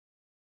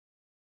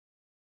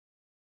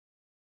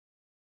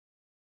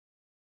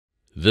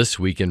This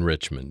Week in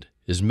Richmond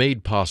is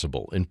made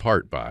possible in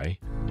part by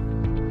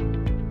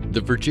the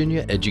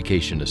Virginia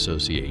Education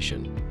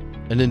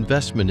Association. An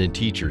investment in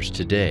teachers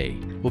today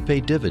will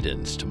pay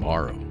dividends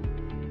tomorrow.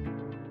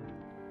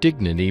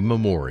 Dignity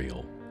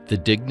Memorial. The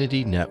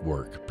Dignity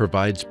Network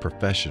provides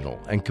professional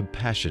and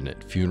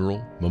compassionate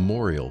funeral,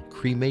 memorial,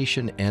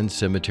 cremation, and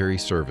cemetery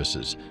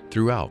services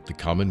throughout the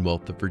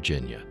Commonwealth of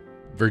Virginia.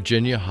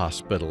 Virginia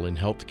Hospital and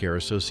Healthcare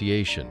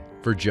Association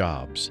for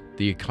jobs,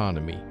 the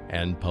economy,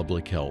 and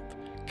public health,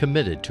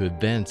 committed to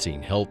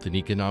advancing health and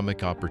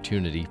economic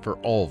opportunity for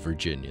all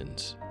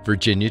Virginians.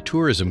 Virginia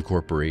Tourism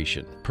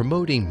Corporation,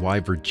 promoting why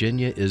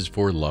Virginia is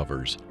for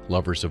lovers,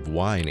 lovers of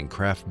wine and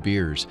craft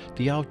beers,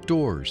 the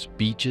outdoors,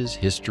 beaches,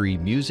 history,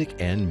 music,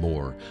 and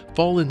more.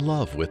 Fall in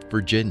love with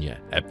Virginia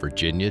at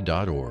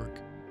virginia.org.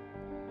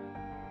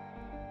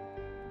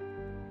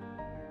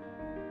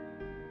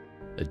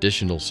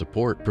 Additional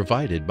support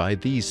provided by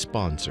these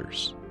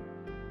sponsors.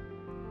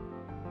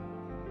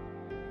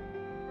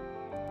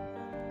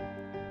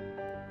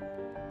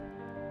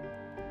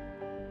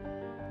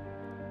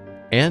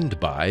 And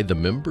by the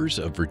members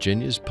of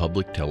Virginia's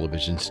public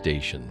television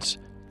stations.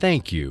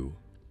 Thank you.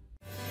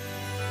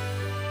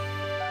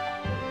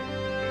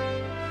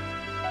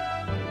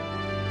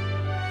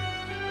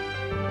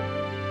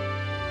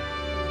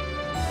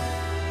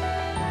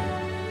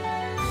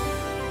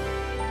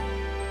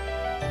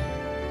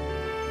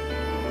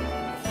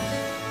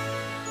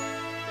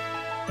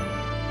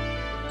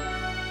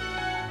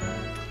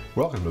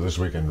 Welcome to This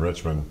Week in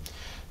Richmond.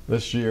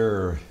 This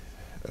year,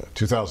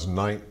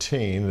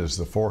 2019 is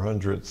the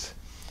 400th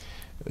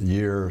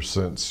year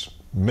since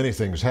many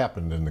things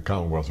happened in the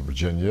Commonwealth of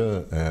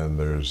Virginia, and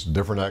there's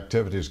different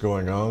activities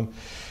going on.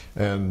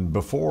 And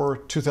before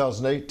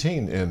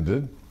 2018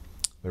 ended,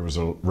 there was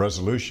a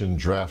resolution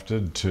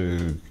drafted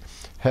to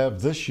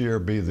have this year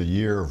be the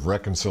year of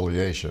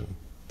reconciliation,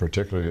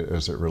 particularly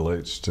as it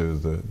relates to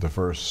the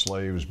first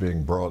slaves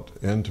being brought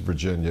into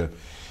Virginia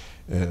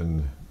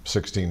in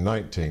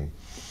 1619.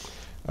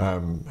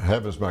 I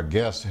have as my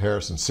guest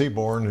Harrison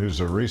Seaborn, who's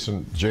a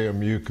recent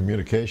JMU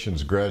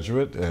communications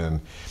graduate, and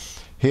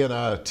he and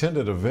I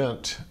attended an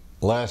event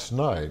last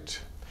night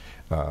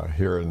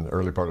here in the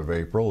early part of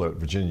April at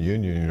Virginia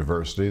Union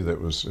University that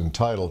was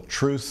entitled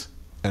Truth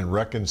and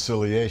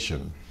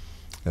Reconciliation.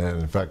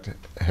 And in fact,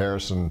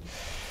 Harrison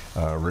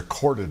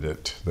recorded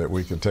it, that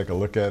we can take a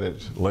look at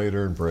it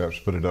later and perhaps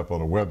put it up on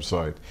a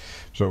website.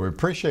 So we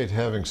appreciate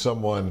having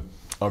someone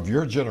of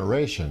your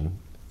generation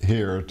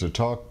here to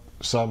talk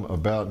some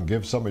about and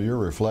give some of your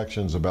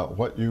reflections about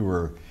what you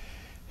were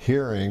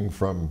hearing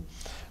from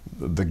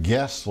the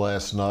guests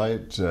last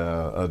night,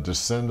 a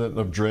descendant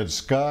of Dred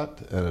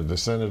Scott and a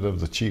descendant of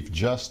the Chief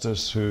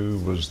Justice who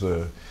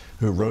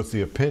wrote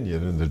the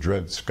opinion in the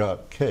Dred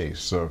Scott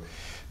case. So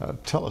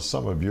tell us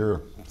some of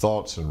your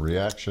thoughts and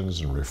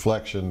reactions and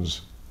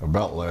reflections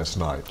about last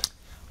night.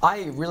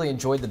 I really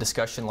enjoyed the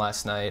discussion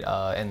last night,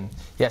 and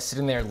yeah,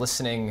 sitting there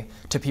listening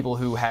to people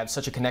who have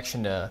such a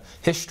connection to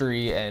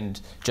history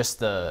and just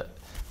the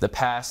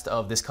past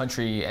of this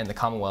country and the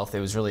Commonwealth.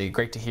 It was really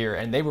great to hear,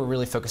 and they were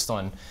really focused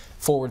on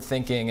forward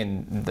thinking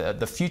and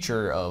the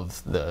future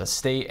of the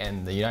state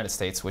and the United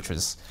States, which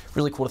was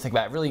really cool to think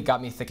about. It really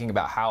got me thinking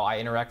about how I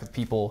interact with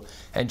people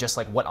and just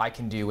like what I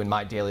can do in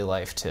my daily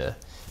life to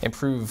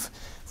improve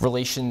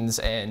relations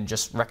and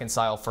just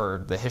reconcile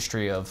for the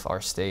history of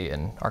our state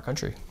and our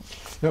country.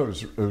 You know,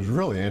 it was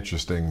really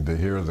interesting to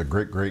hear the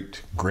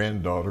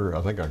great-great-granddaughter,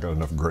 I think I got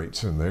enough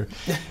greats in there,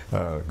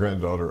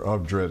 granddaughter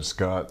of Dred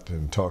Scott,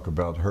 and talk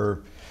about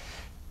her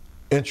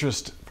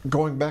interest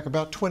going back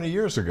about 20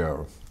 years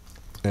ago,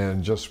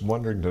 and just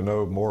wondering to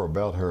know more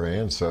about her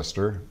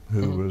ancestor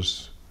who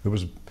was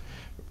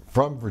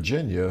from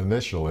Virginia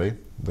initially.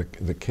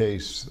 The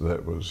case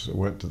that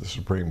went to the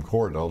Supreme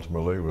Court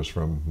ultimately was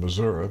from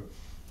Missouri.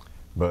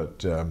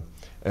 But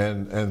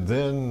and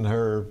then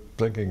her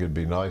thinking it'd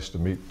be nice to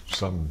meet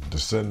some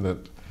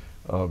descendant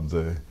of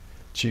the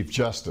Chief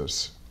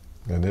Justice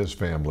and his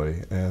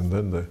family, and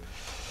then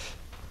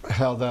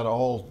how that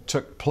all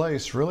took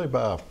place really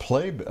by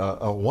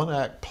a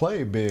one-act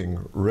play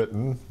being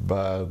written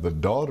by the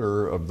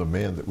daughter of the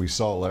man that we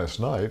saw last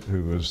night,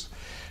 who was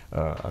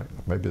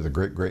maybe the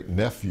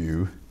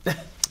great-great-nephew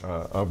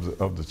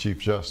of the Chief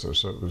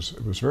Justice. So it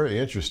was very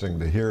interesting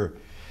to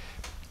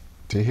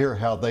hear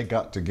how they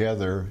got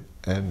together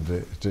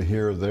and to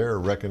hear their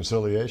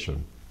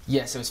reconciliation.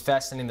 Yes, it was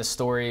fascinating, the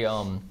story.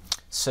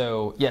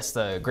 So yes,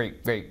 the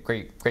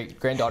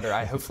great-great-great-great-granddaughter,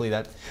 hopefully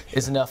that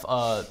is enough,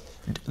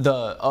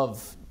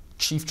 of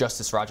Chief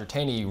Justice Roger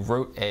Taney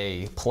wrote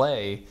a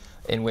play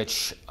in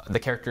which the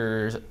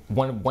characters,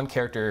 one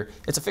character,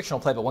 it's a fictional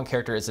play, but one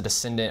character is a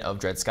descendant of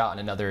Dred Scott and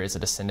another is a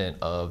descendant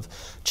of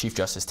Chief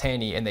Justice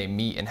Taney, and they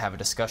meet and have a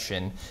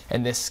discussion.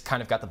 And this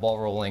kind of got the ball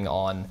rolling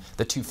on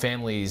the two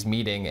families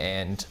meeting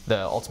and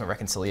the ultimate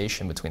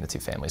reconciliation between the two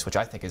families, which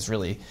I think is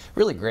really,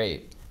 really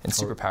great and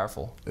super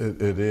powerful.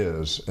 It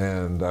is,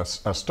 and I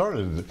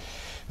started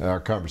our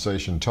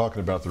conversation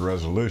talking about the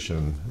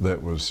resolution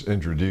that was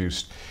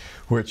introduced,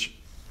 which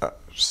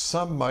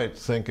some might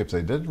think if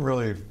they didn't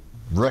really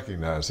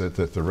recognize it,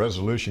 that the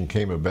resolution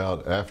came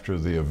about after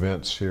the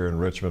events here in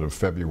Richmond of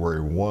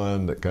February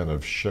 1 that kind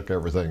of shook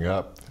everything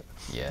up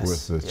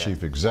with the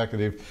chief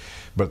executive.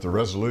 But the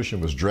resolution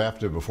was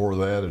drafted before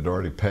that. It had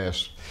already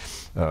passed,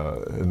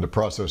 in the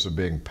process of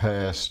being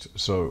passed.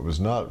 So it was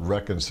not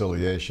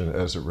reconciliation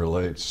as it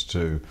relates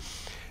to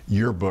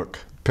yearbook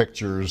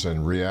pictures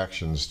and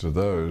reactions to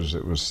those.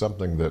 It was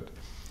something that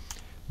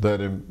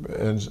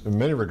in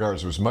many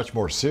regards was much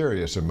more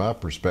serious in my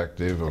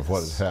perspective of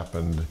what had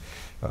happened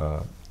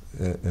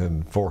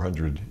in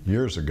 400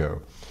 years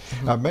ago.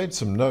 I made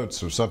some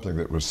notes of something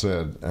that was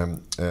said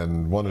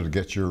and wanted to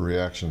get your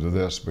reaction to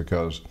this,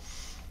 because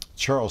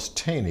Charles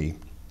Taney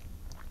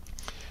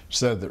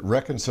said that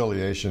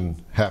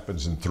reconciliation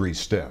happens in 3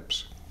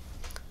 steps.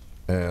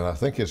 And I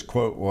think his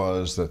quote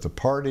was that the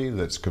party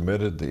that's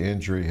committed the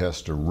injury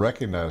has to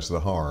recognize the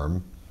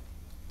harm,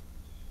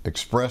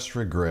 express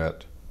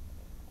regret,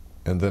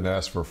 and then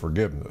ask for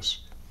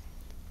forgiveness.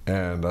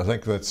 And I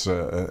think that's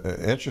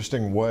an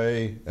interesting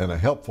way and a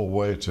helpful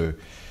way to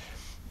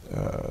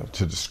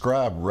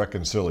describe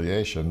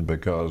reconciliation,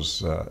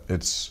 because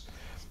it's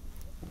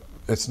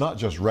not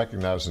just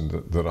recognizing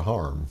the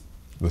harm,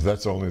 but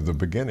that's only the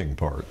beginning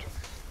part.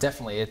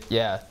 Definitely,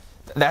 yeah.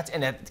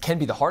 That can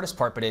be the hardest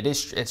part, but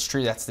it's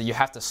true. You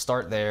have to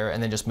start there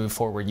and then just move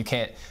forward. You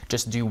can't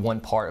just do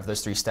one part of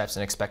those 3 steps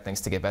and expect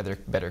things to get better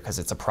because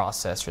it's a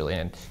process, really.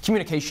 And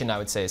communication, I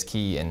would say, is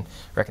key in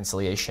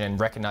reconciliation, and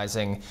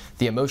recognizing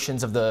the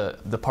emotions of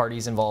the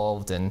parties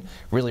involved and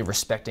really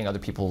respecting other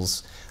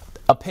people's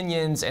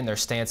opinions and their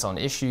stance on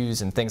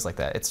issues and things like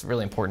that. It's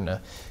really important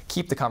to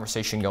keep the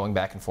conversation going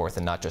back and forth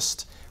and not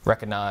just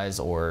recognize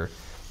or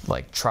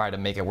like try to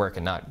make it work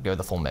and not go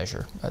the full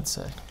measure, I'd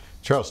say.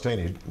 Charles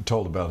Taney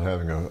told about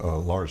having a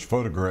large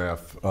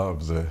photograph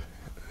of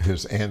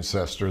his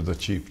ancestor, the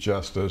Chief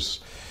Justice,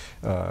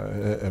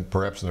 and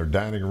perhaps in their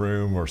dining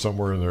room or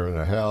somewhere in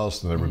a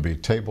house, and there would be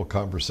table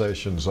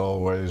conversations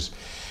always,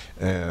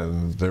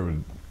 and there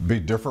would be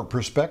different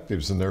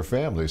perspectives in their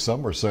family.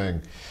 Some were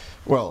saying,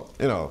 well,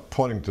 you know,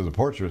 pointing to the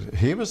portrait,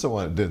 he was the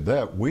one that did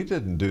that. We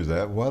didn't do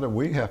that. Why do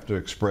we have to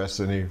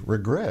express any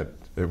regret?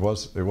 It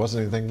wasn't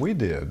anything we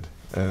did.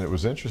 And it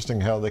was interesting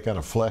how they kind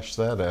of fleshed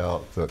that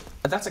out.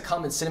 That's a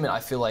common sentiment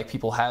I feel like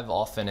people have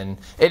often, and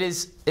it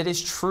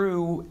is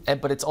true,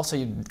 but it's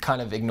also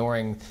kind of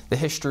ignoring the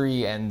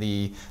history and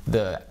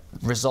the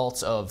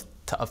results of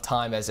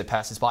time as it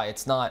passes by.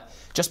 It's not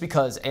just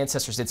because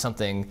ancestors did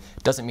something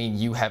doesn't mean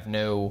you have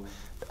no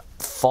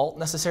fault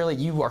necessarily.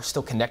 You are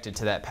still connected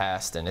to that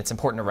past, and it's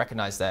important to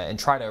recognize that and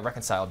try to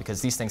reconcile, because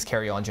these things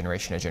carry on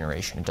generation to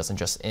generation. It doesn't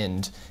just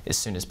end as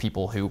soon as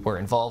people who were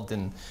involved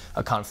in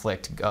a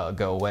conflict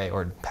go away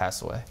or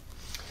pass away.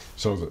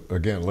 So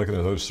again, looking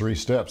at those 3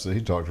 steps that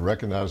he talked,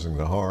 recognizing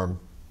the harm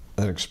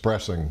and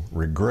expressing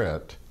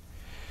regret.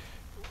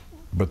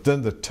 But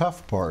then the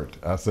tough part,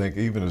 I think,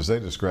 even as they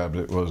described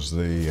it, was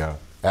the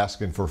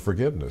asking for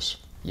forgiveness.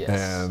 Yes.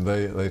 And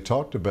they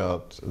talked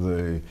about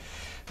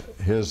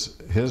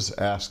his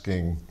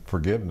asking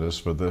forgiveness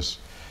for this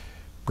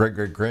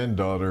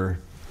great-great-granddaughter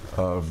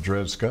of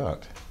Dred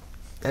Scott.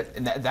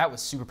 That was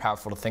super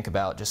powerful to think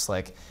about. Just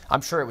like,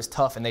 I'm sure it was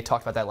tough, and they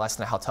talked about that last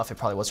night, how tough it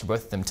probably was for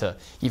both of them to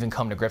even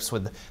come to grips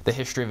with the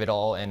history of it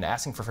all, and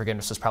asking for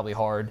forgiveness was probably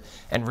hard,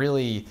 and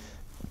really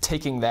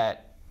taking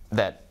that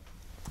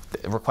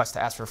request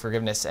to ask for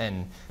forgiveness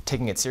and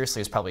taking it seriously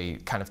is probably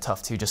kind of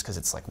tough too, just because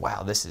it's like,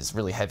 wow, this is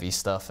really heavy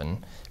stuff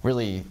and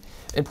really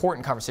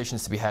important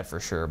conversations to be had for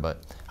sure.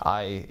 But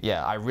I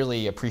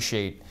really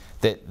appreciate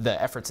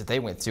the efforts that they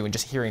went through, and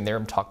just hearing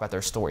them talk about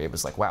their story, it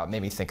was like, wow, it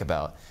made me think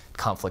about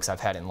conflicts I've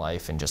had in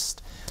life and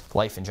just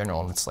life in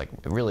general, and it's like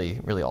really,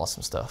 really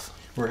awesome stuff.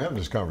 We're having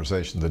this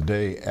conversation the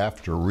day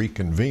after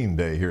Reconvene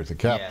Day here at the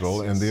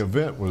Capitol, yes. And the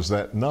event was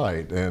that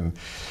night, and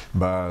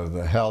by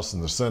the House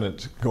and the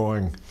Senate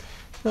going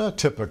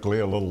typically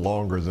a little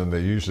longer than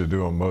they usually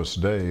do on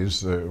most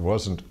days, it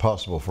wasn't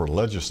possible for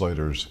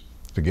legislators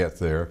to get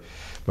there.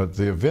 But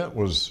the event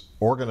was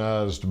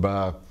organized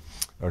by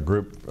a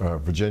group,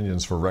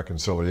 Virginians for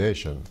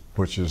Reconciliation,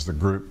 which is the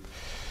group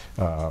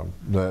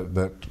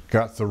that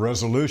got the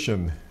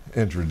resolution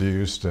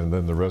introduced, and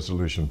then the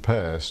resolution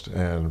passed.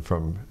 And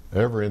from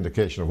every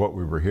indication of what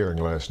we were hearing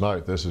last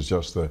night, this is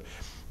just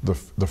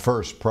the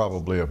first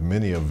probably of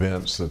many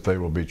events that they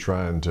will be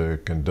trying to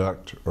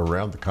conduct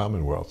around the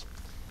Commonwealth.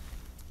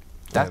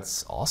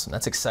 That's awesome.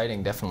 That's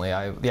exciting, definitely.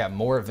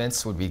 More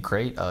events would be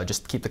great.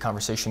 Just keep the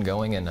conversation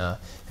going, and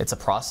it's a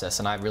process,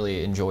 and I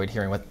really enjoyed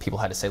hearing what people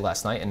had to say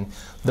last night, and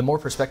the more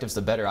perspectives,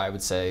 the better, I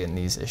would say, in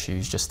these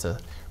issues, just to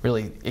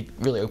it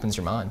really opens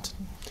your mind.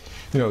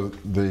 You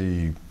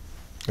know,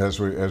 as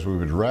we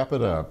would wrap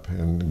it up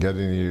and get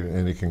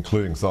any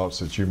concluding thoughts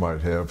that you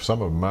might have,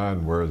 some of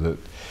mine were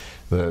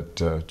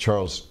that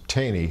Charles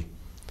Taney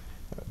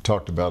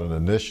talked about an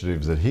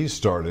initiative that he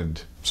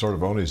started sort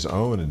of on his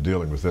own in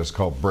dealing with this,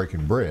 called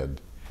Breaking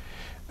Bread,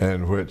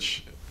 in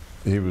which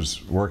he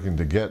was working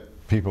to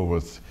get people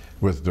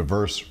with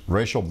diverse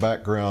racial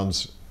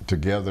backgrounds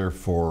together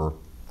for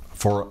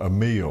a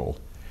meal.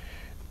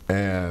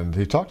 And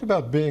he talked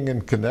about being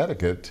in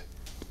Connecticut,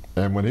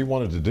 and when he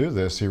wanted to do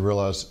this, he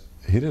realized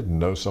he didn't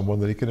know someone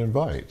that he could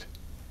invite.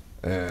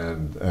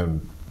 And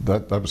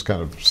that was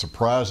kind of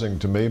surprising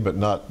to me, but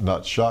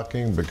not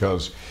shocking,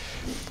 because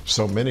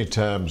so many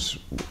times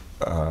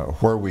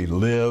where we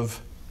live,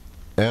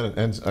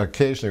 and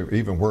occasionally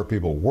even where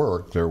people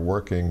work, they're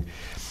working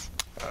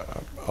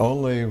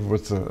only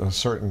with a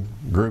certain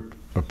group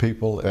of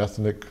people,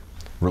 ethnic,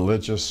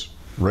 religious,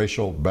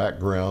 racial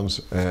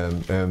backgrounds,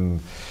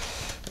 and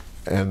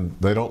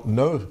they don't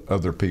know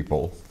other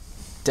people.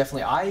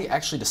 Definitely. I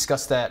actually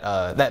discussed that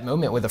that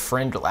moment with a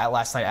friend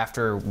last night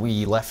after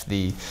we left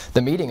the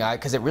meeting,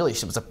 because it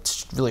was a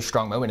really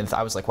strong moment, and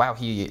I was like, wow,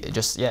 he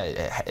just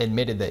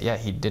admitted that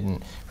he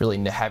didn't really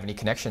have any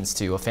connections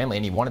to a family,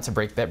 and he wanted to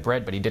break that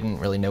bread, but he didn't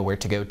really know where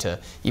to go to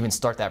even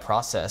start that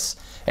process.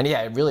 And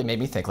it really made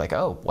me think, like,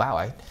 oh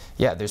wow,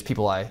 there's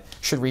people I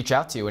should reach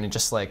out to, and it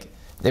just like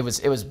it was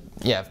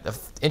an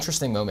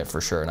interesting moment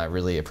for sure, and I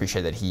really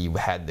appreciate that he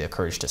had the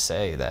courage to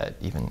say that.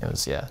 Even it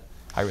was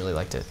I really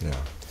liked it. Yeah.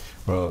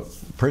 Well,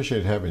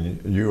 appreciate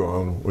having you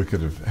on. We could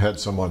have had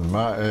someone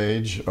my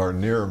age or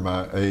near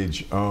my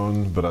age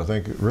on, but I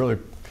think really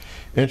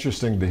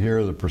interesting to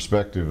hear the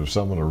perspective of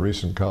someone, a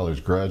recent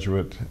college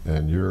graduate,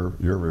 and your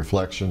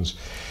reflections.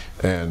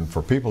 And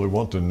for people who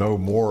want to know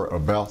more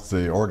about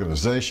the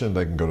organization,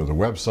 they can go to the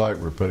website.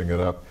 We're putting it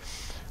up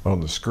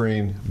on the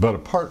screen. But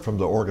apart from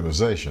the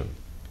organization,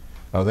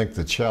 I think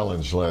the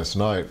challenge last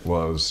night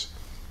was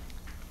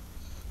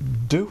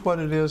do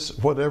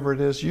whatever it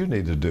is you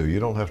need to do.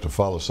 You don't have to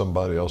follow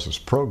somebody else's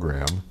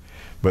program,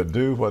 but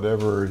do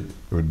whatever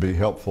would be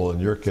helpful in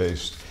your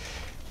case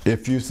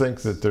if you think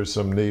that there's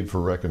some need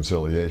for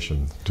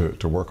reconciliation,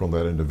 to work on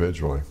that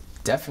individually.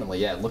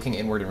 Definitely, looking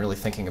inward and really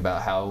thinking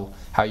about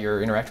how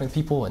you're interacting with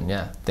people,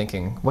 and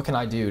thinking, what can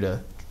I do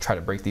to try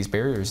to break these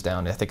barriers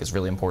down, I think is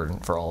really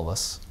important for all of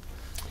us.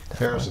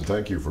 Harrison,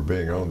 thank you for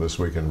being on This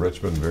Week in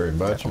Richmond very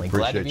much. Definitely.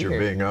 Appreciate your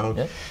being on.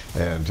 Yep.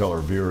 And tell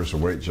our viewers to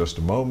wait just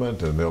a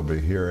moment, and they'll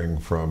be hearing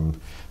from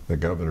the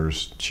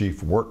governor's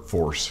chief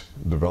workforce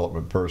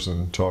development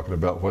person talking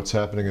about what's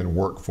happening in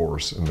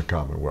workforce in the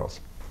Commonwealth.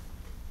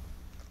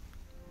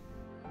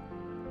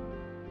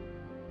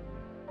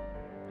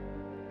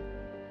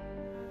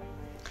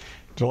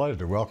 Delighted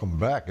to welcome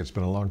back. It's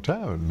been a long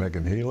time.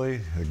 Megan Healy,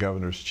 the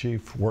governor's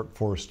chief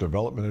workforce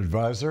development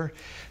advisor,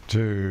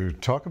 to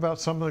talk about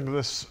something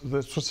that's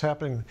what's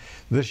happening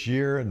this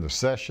year in the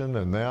session,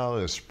 and now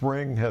the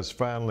spring has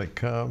finally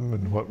come,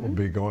 and what will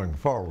be going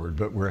forward.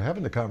 But we're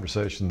having the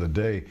conversation the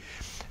day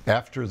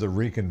after the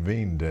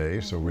reconvene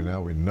day, so we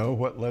know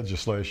what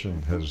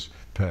legislation has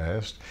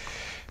passed.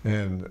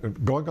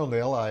 And going on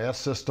the LIS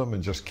system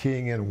and just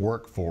keying in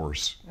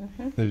workforce,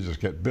 you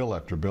just get bill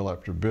after bill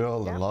after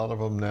bill, and a lot of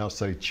them now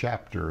say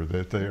chapter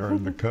that they are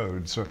in the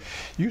code. So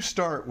you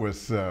start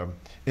with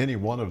any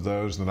one of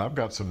those, and I've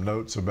got some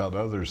notes about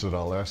others that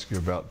I'll ask you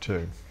about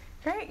too.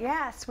 Great,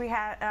 yes. We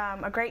had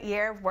a great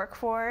year of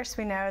workforce.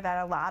 We know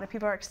that a lot of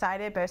people are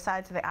excited, both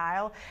sides of the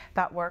aisle,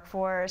 about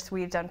workforce.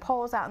 We've done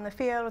polls out in the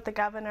field with the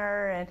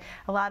governor and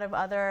a lot of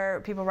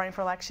other people running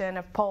for election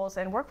of polls,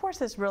 and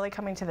workforce is really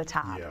coming to the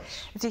top.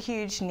 Yes. It's a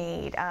huge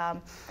need.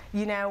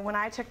 You know, when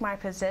I took my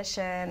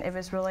position, it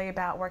was really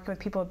about working with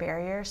people with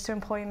barriers to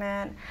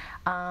employment,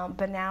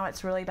 but now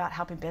it's really about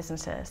helping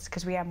businesses,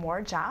 because we have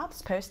more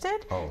jobs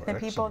posted than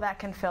people that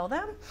can fill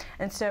them.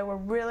 And so we're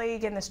really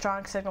getting a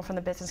strong signal from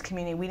the business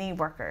community. We need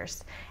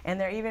workers, and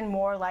they're even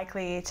more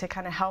likely to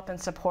kind of help and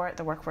support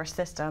the workforce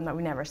system that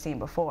we've never seen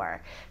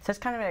before. So it's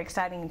kind of an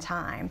exciting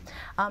time.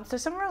 So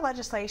some of our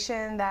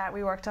legislation that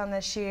we worked on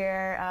this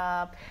year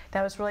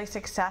that was really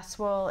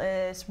successful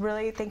is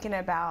really thinking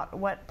about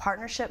what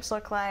partnerships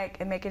look like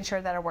and making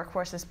sure that our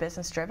workforce is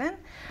business driven.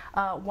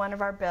 One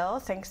of our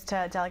bills, thanks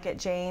to Delegate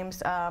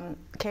James,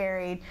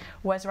 carried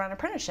was around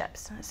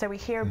apprenticeships. So we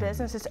hear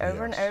businesses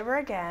over and over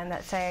again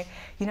that say,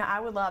 you know,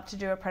 I would love to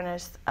do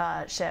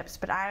apprenticeships,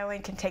 but I only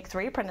can take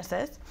 3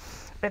 apprentices,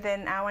 but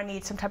then now I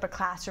need some type of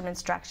classroom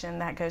instruction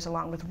that goes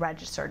along with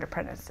registered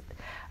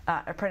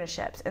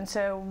apprenticeships. And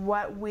so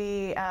what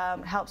we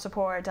helped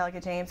support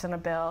Delegate James in a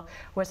bill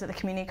was that the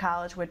community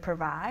college would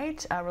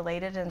provide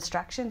related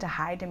instruction to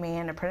high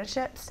demand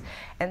apprenticeships.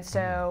 And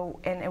so,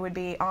 and it would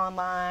be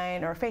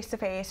online or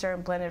face-to-face or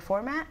in blended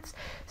formats.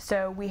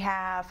 So we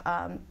have,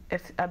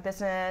 if a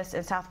business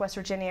in Southwest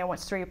Virginia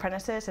wants 3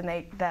 apprentices, and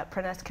that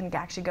apprentice can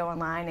actually go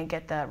online and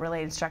get the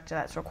related instructor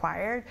that's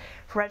required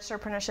for registered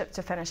apprenticeships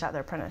to finish out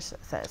their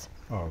apprentices.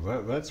 Oh,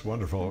 that's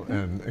wonderful.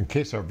 And in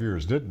case our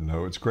viewers didn't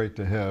know, it's great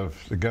to have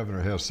the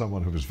governor has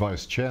someone who was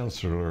vice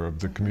chancellor of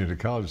the community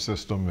college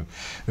system, and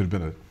it had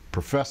been a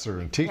professor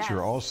and teacher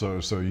Yes. also,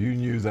 so you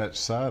knew that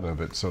side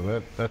of it. So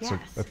that's Yes.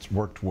 that's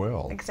worked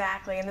well.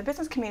 Exactly, and the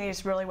business community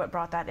is really what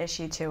brought that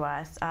issue to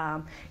us.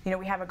 You know,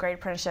 we have a great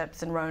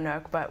apprenticeships in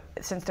Roanoke, but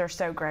since they're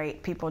so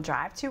great, people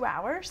drive 2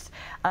 hours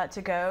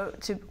to go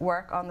to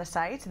work on the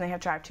sites, and they have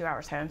to drive 2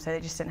 hours home, so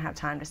they just didn't have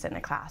time to sit in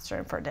a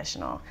classroom for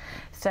additional.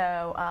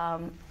 So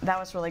that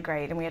was really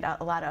great, and we had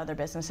a lot of other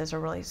businesses who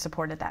really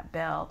supported that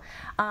bill.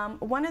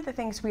 One of the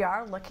things we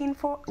are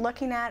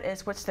looking at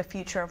is what's the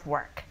future of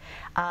work.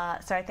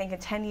 So I think in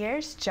 10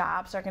 years,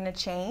 jobs are going to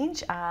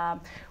change.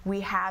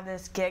 We have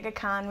this gig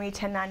economy,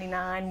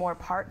 1099, more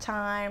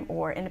part-time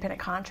or independent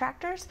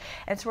contractors.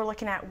 And so we're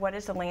looking at what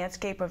is the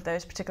landscape of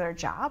those particular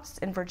jobs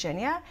in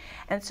Virginia.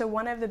 And so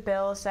one of the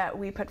bills that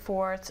we put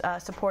forth,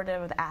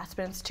 supportive of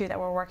Aspen Institute that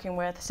we're working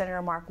with,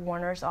 Senator Mark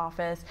Warner's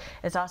office,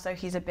 is also,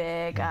 he's a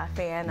big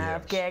fan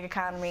of gig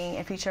economy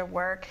and future of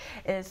work,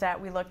 is that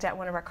we looked at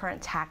one of our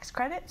current tax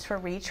credits for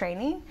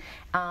retraining.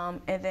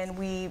 And then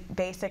we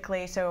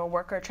basically, so a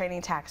worker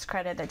training tax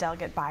credit that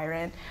Delegate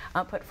Byron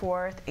put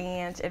forth,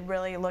 and it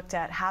really looked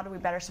at how do we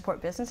better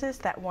support businesses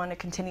that want to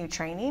continue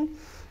training,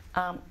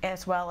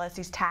 as well as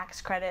these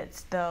tax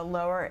credits, the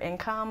lower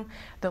income,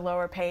 the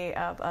lower pay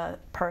of a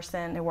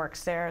person who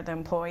works there, the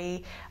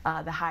employee,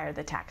 the higher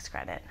the tax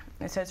credit.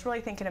 And so it's really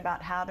thinking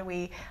about how do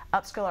we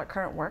upskill our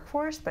current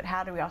workforce, but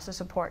how do we also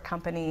support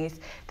companies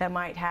that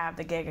might have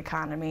the gig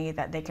economy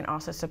that they can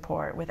also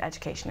support with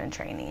education and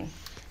training.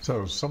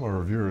 So some of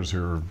our viewers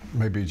who are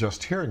maybe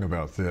just hearing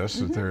about this,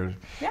 that they're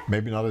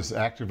maybe not as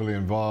actively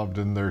involved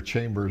in their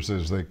chambers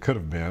as they could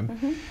have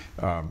been.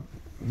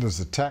 Does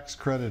the tax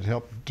credit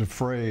help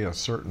defray a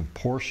certain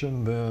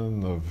portion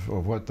then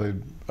of what they,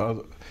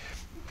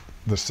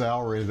 the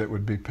salary that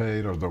would be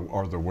paid, or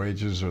the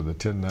wages, or the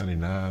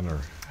 1099, or?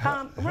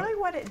 Really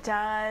what it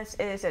does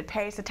is it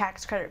pays, the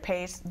tax credit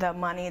pays the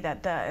money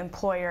that the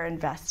employer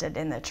invested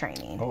in the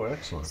training. Oh,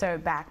 excellent. So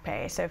back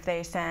pay. So if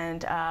they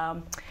send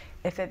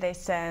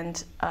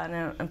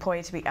an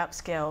employee to be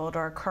upskilled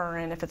or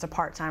current, if it's a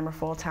part-time or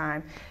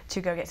full-time,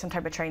 to go get some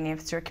type of training,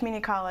 if it's through a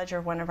community college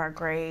or one of our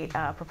great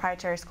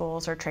proprietary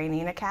schools or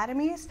training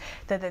academies,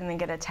 that then they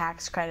get a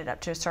tax credit up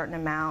to a certain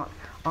amount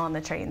on the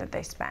training that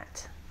they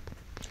spent.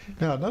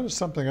 Now, I noticed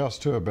something else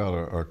too about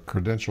a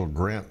credential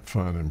grant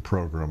fund and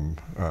program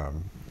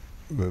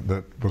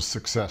that was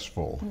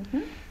successful.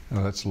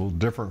 That's a little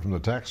different from the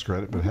tax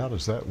credit, but how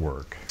does that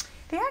work?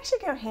 They actually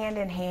go hand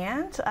in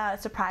hand,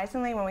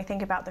 surprisingly, when we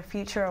think about the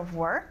future of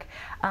work.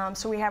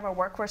 So we have our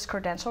Workforce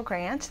Credential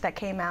Grant that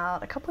came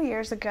out a couple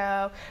years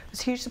ago. It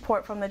was huge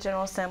support from the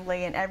General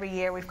Assembly, and every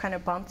year we've kind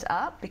of bumped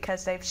up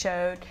because they've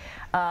showed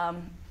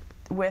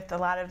with a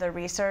lot of the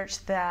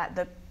research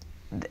that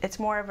it's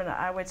more of an,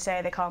 I would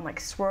say, they call them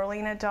like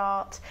swirling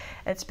adult.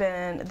 It's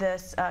been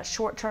this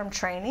short-term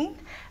training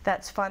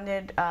that's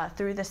funded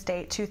through the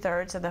state.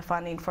 2/3 of the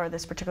funding for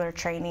this particular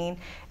training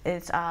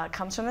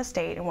comes from the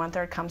state, and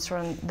 1/3 comes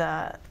from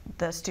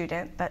the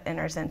student that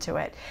enters into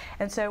it.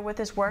 And so with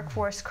this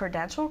Workforce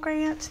Credential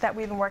Grant that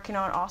we've been working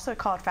on, also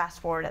called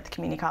Fast Forward at the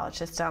community college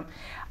system,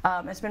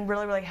 it's been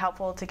really, really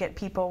helpful to get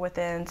people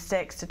within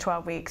 6 to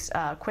 12 weeks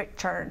quick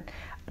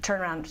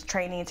turnaround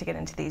training to get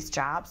into these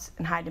jobs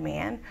in high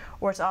demand,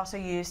 or it's also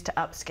used to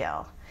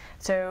upskill.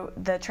 So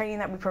the training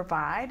that we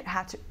provide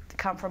had to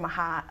come from a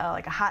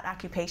hot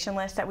occupation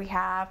list that we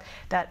have,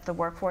 that the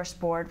Workforce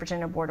Board,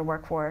 Virginia Board of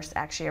Workforce,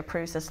 actually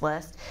approves this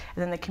list,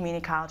 and then the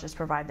community colleges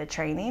provide the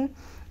training.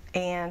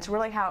 And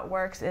really how it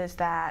works is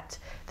that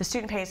the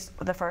student pays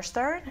the first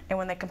third, and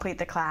when they complete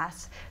the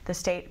class, the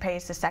state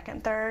pays the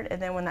second third,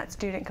 and then when that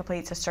student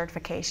completes a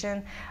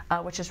certification,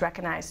 which is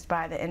recognized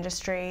by the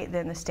industry,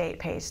 then the state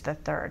pays the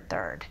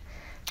third.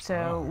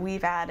 So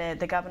we've added,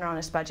 the governor on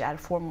his budget added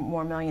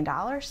 $4 million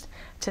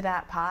to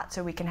that pot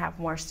so we can have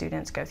more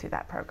students go through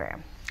that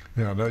program.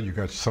 Yeah, I know you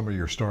got some of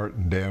your start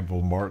in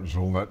Danville,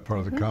 Martinsville, and that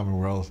part of the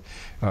Commonwealth.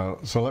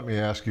 So let me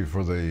ask you,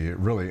 for the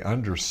really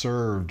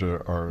underserved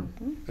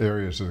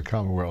areas of the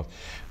Commonwealth,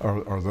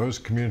 are those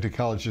community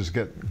colleges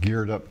get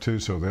geared up too,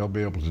 so they'll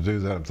be able to do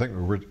that? I'm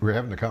thinking we're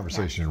having a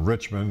conversation in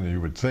Richmond, and you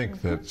would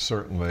think that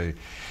certainly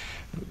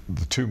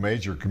the two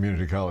major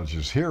community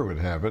colleges here would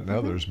have it, and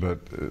others, but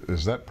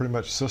is that pretty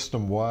much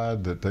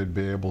system-wide that they'd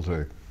be able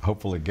to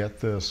hopefully get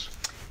this?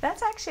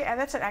 That's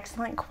an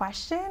excellent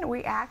question.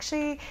 We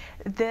actually,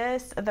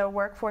 the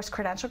Workforce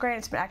Credential Grant,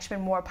 it's actually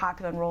been more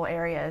popular in rural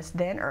areas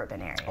than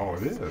urban areas. Oh,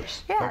 it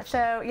is? Yeah,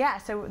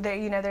 so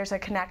there, there's a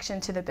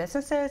connection to the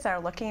businesses that are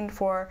looking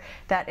for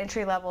that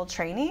entry-level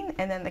training,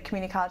 and then the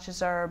community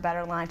colleges are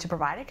better aligned to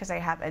provide it because they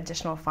have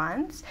additional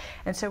funds.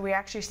 And so we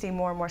actually see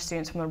more and more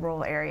students from the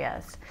rural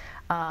areas.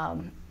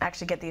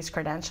 actually get these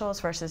credentials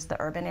versus the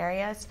urban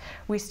areas.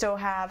 We still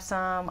have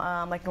some,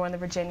 like Northern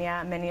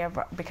Virginia,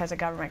 because of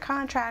government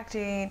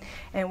contracting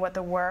and what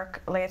the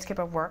landscape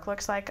of work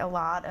looks like, a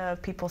lot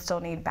of people still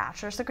need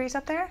bachelor's degrees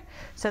up there.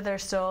 So they're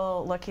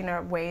still looking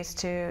at ways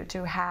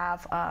to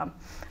have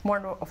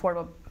more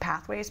affordable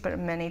pathways, but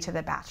many to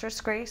the bachelor's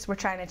degrees. We're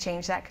trying to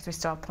change that because we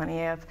still have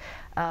plenty of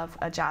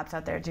jobs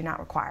out there do not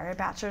require a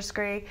bachelor's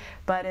degree.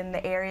 But in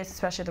the areas,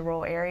 especially the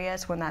rural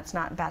areas, when that's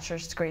not,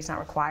 bachelor's degree is not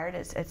required,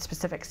 it's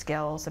specific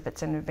skills. If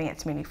it's in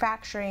advanced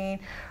manufacturing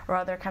or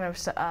other kind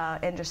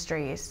of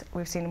industries,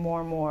 we've seen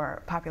more and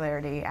more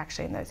popularity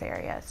actually in those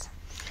areas.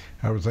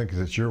 I would think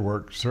that your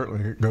work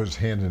certainly goes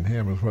hand in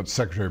hand with what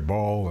Secretary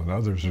Ball and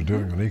others are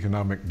doing on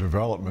economic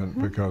development,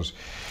 because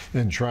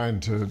in trying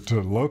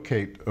to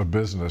locate a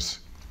business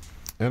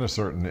in a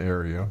certain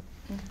area,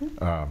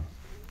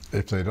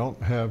 if they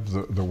don't have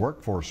the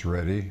workforce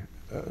ready,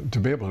 to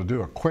be able to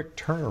do a quick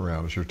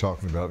turnaround, as you're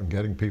talking about, and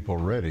getting people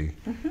ready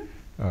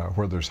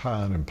where there's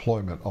high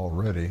unemployment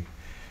already,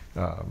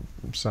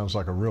 sounds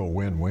like a real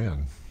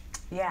win-win.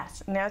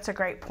 Yes, no, it's a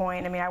great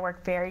point. I mean, I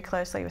work very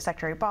closely with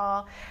Secretary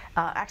Ball,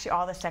 actually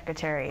all the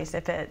secretaries,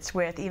 if it's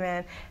with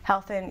even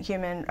health and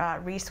human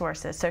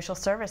resources, social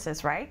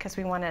services, right? Because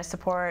we want to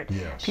support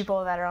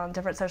people that are on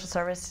different social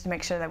services to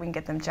make sure that we can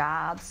get them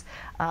jobs.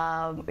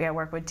 We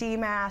work with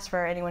DMAS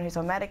for anyone who's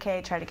on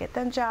Medicaid, try to get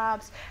them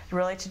jobs,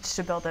 really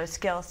to build those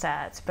skill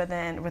sets. But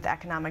then with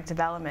economic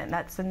development,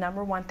 that's the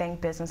 #1 thing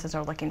businesses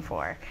are looking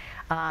for.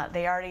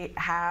 They already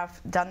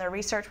have done their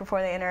research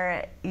before they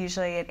enter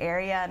usually an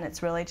area, and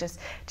it's really just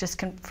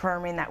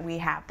confirming that we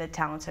have the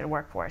talented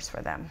workforce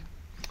for them.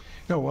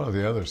 You know, one of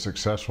the other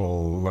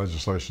successful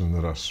legislation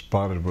that I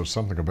spotted was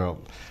something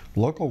about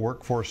local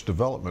workforce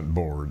development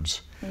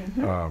boards.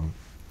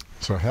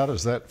 So how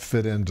does that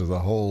fit into the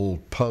whole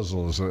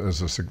puzzle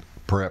as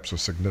perhaps a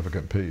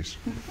significant piece?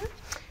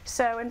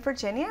 So in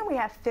Virginia, we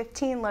have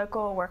 15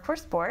 local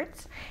workforce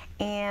boards,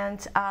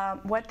 and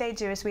what they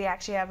do is we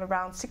actually have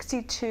around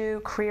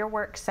 62 career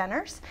work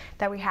centers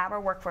that we have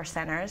our workforce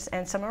centers,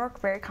 and some are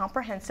very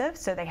comprehensive.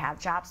 So they have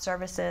job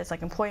services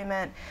like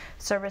employment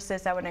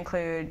services that would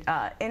include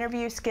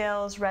interview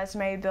skills,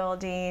 resume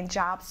building,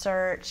 job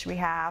search. We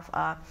have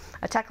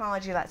a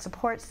technology that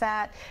supports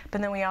that, but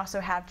then we also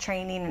have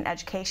training and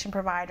education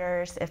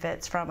providers if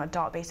it's from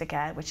adult basic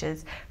ed, which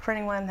is for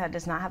anyone that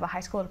does not have a high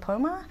school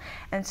diploma.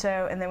 And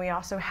then we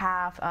also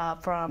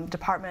have from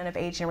Department of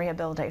Aging and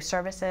Rehabilitative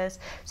Services,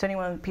 so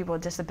anyone with people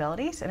with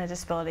disabilities, and a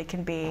disability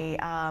can be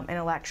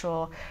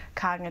intellectual,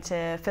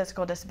 cognitive,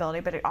 physical disability,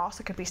 but it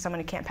also could be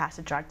someone who can't pass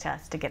a drug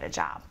test to get a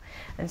job,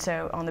 and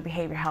so on the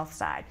behavioral health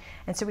side.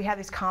 And so we have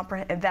these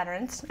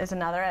veterans is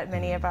another at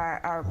many of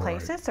our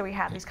places, so we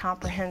have these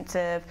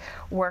comprehensive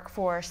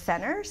workforce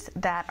centers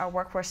that our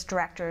workforce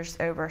directors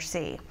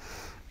oversee.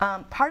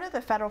 Part of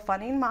the federal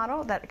funding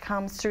model that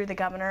comes through the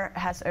governor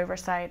has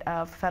oversight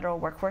of federal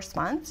workforce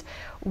funds.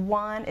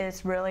 One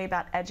is really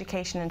about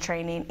education and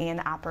training and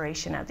the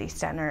operation of these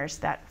centers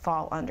that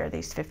fall under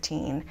these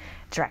 15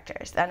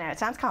 directors. I know it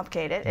sounds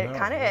complicated. It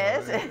kind of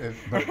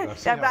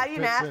is. I'm glad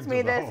you asked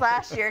me this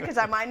last year because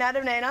I might not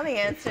have known all the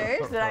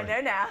answers that I know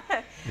now.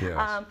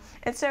 Yes.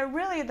 And so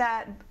really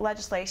that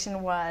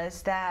legislation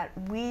was that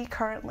we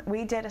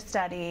did a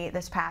study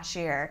this past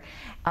year,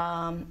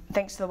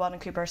 thanks to the Weldon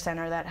Cooper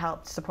Center that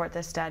helped support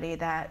this study,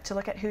 to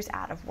look at who's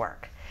out of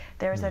work.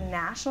 There was a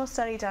national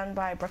study done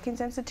by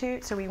Brookings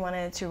Institute, so we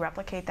wanted to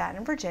replicate that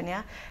in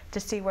Virginia to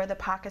see where the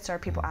pockets are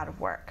of people out of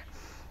work.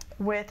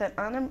 With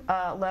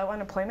a low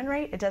unemployment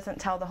rate, it doesn't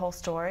tell the whole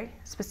story,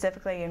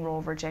 specifically in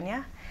rural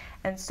Virginia.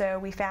 And so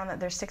we found that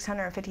there's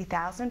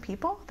 650,000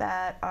 people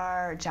that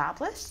are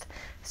jobless,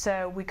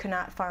 so we could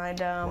not find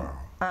them.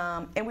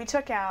 Wow. And we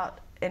took out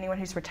anyone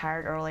who's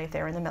retired early if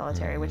they were in the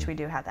military, which we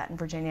do have that in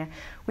Virginia.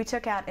 We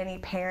took out any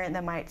parent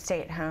that might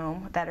stay at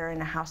home that are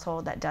in a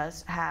household that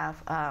does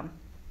have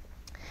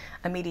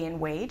a median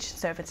wage.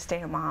 So if it's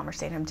stay-at-home mom or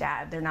stay-at-home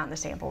dad, they're not in the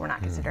sample. We're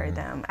not considering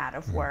them out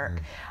of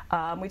work.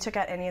 We took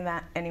out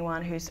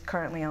anyone who's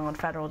currently on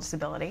federal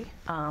disability.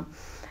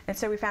 And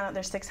so we found out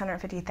there's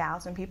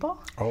 650,000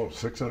 people. Oh,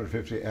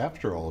 650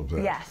 after all of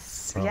that.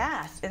 Yes,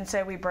 yes. And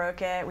so we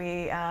broke it,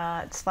 we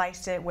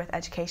sliced it with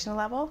educational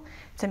level.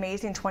 It's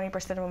amazing, 20%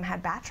 of them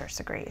had bachelor's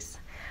degrees.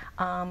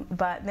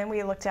 But then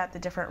we looked at the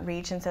different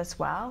regions as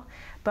well.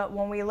 But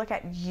when we look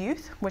at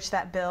youth, which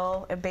that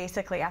bill,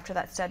 basically after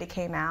that study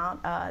came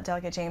out,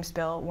 Delegate James'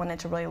 bill wanted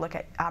to really look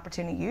at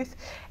opportunity youth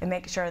and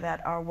make sure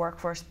that our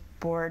workforce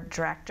board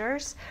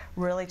directors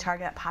really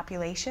target that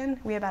population.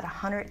 We have about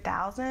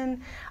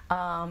 100,000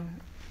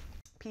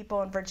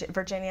 people in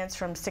Virginians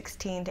from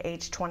 16 to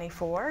age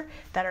 24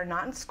 that are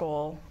not in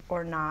school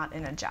or not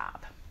in a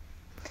job.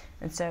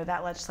 And so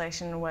that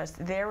legislation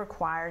they're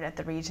required at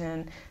the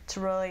region to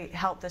really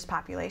help this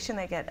population.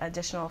 They get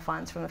additional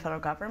funds from the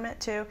federal government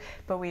too,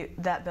 but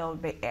that bill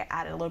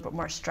added a little bit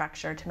more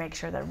structure to make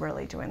sure they're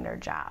really doing their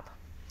job.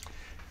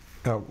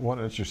 Now, one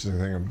interesting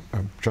thing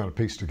I'm trying to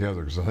piece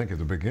together, because I think at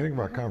the beginning of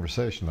our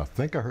conversation, I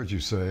think I heard you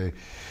say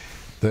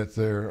that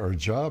there are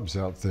jobs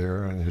out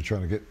there and you're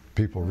trying to get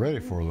people ready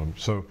for them.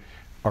 So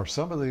are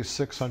some of these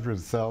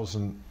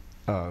 600,000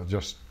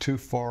 just too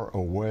far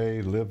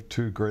away, live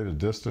too great a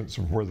distance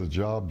from where the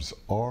jobs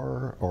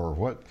are, or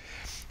what?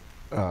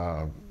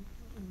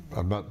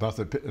 Not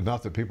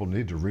that people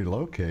need to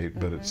relocate,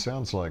 but it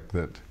sounds like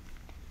that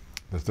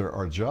there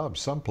are jobs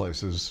some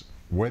places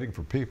waiting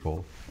for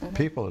people,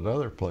 people at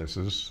other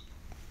places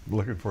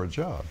looking for a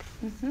job.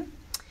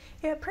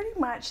 Yeah, pretty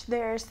much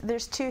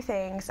there's two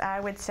things I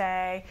would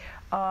say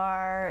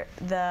are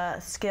the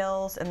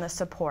skills and the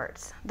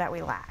supports that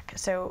we lack.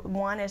 So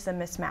one is the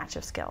mismatch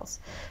of skills.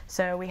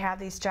 So we have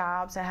these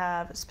jobs that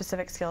have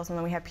specific skills, and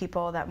then we have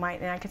people that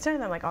might, and I consider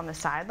them like on the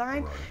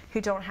sideline,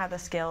 who don't have the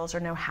skills or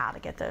know how to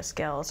get those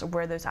skills or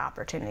where those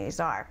opportunities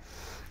are.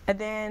 And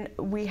then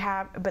we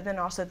have, but then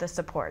also the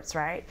supports,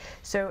 right?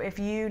 So if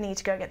you need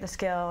to go get the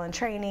skill and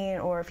training,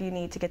 or if you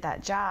need to get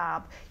that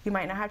job, you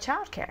might not have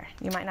childcare.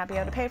 You might not be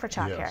able to pay for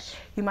childcare. Yes.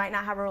 You might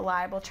not have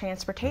reliable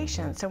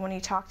transportation. So when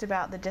you talked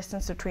about the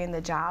distance between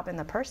the job and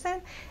the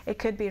person, it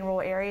could be in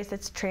rural areas,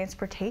 it's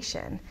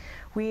transportation.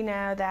 We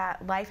know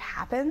that life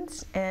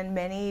happens, and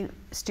many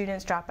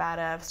students drop out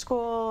of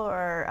school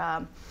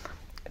or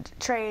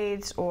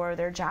trades or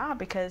their job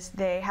because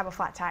they have a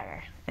flat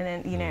tire,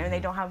 and then and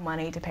they don't have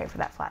money to pay for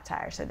that flat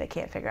tire, so they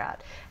can't figure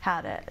out how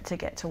to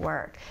get to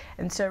work.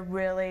 And so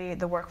really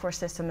the workforce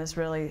system is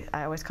really,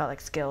 I always call it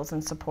like skills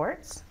and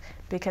supports,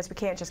 because we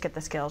can't just get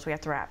the skills, we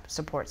have to wrap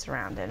supports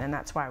around it, and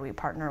that's why we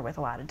partner with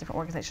a lot of different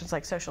organizations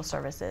like social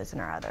services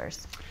and our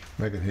others.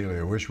 Megan Healy,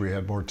 I wish we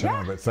had more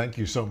time, but thank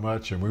you so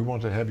much, and we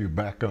want to have you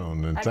back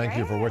on, and thank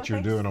you for what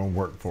you're doing on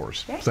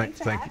workforce. Yeah,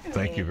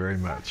 thank you very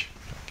much.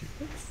 Thank you.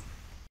 Thanks.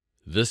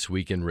 This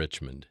Week in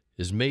Richmond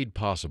is made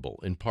possible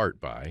in part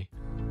by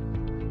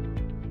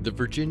the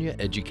Virginia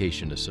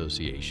Education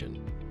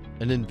Association.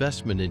 An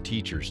investment in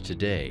teachers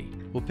today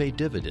will pay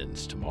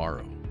dividends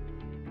tomorrow.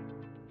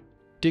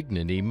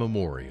 Dignity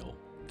Memorial.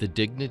 The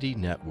Dignity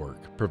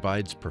Network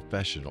provides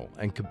professional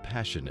and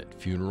compassionate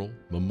funeral,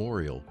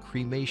 memorial,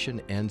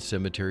 cremation, and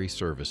cemetery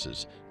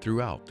services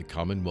throughout the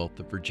Commonwealth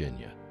of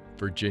Virginia.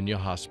 Virginia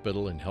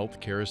Hospital and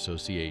Healthcare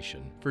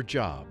Association for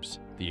jobs,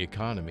 the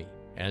economy,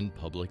 and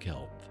public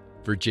health.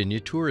 Virginia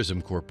Tourism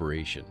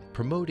Corporation,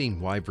 promoting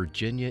why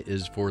Virginia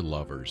is for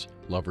lovers,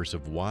 lovers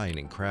of wine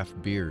and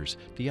craft beers,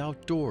 the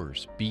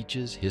outdoors,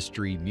 beaches,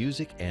 history,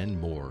 music, and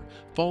more.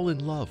 Fall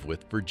in love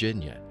with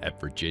Virginia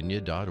at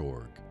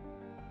virginia.org.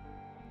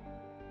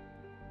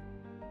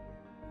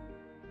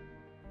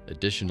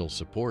 Additional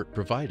support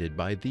provided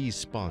by these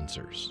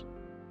sponsors.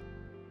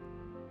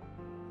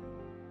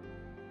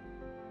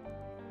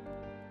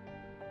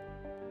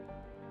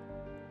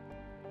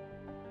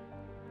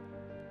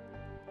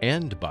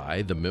 And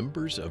by the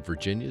members of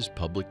Virginia's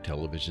public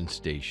television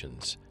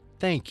stations.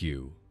 Thank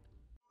you.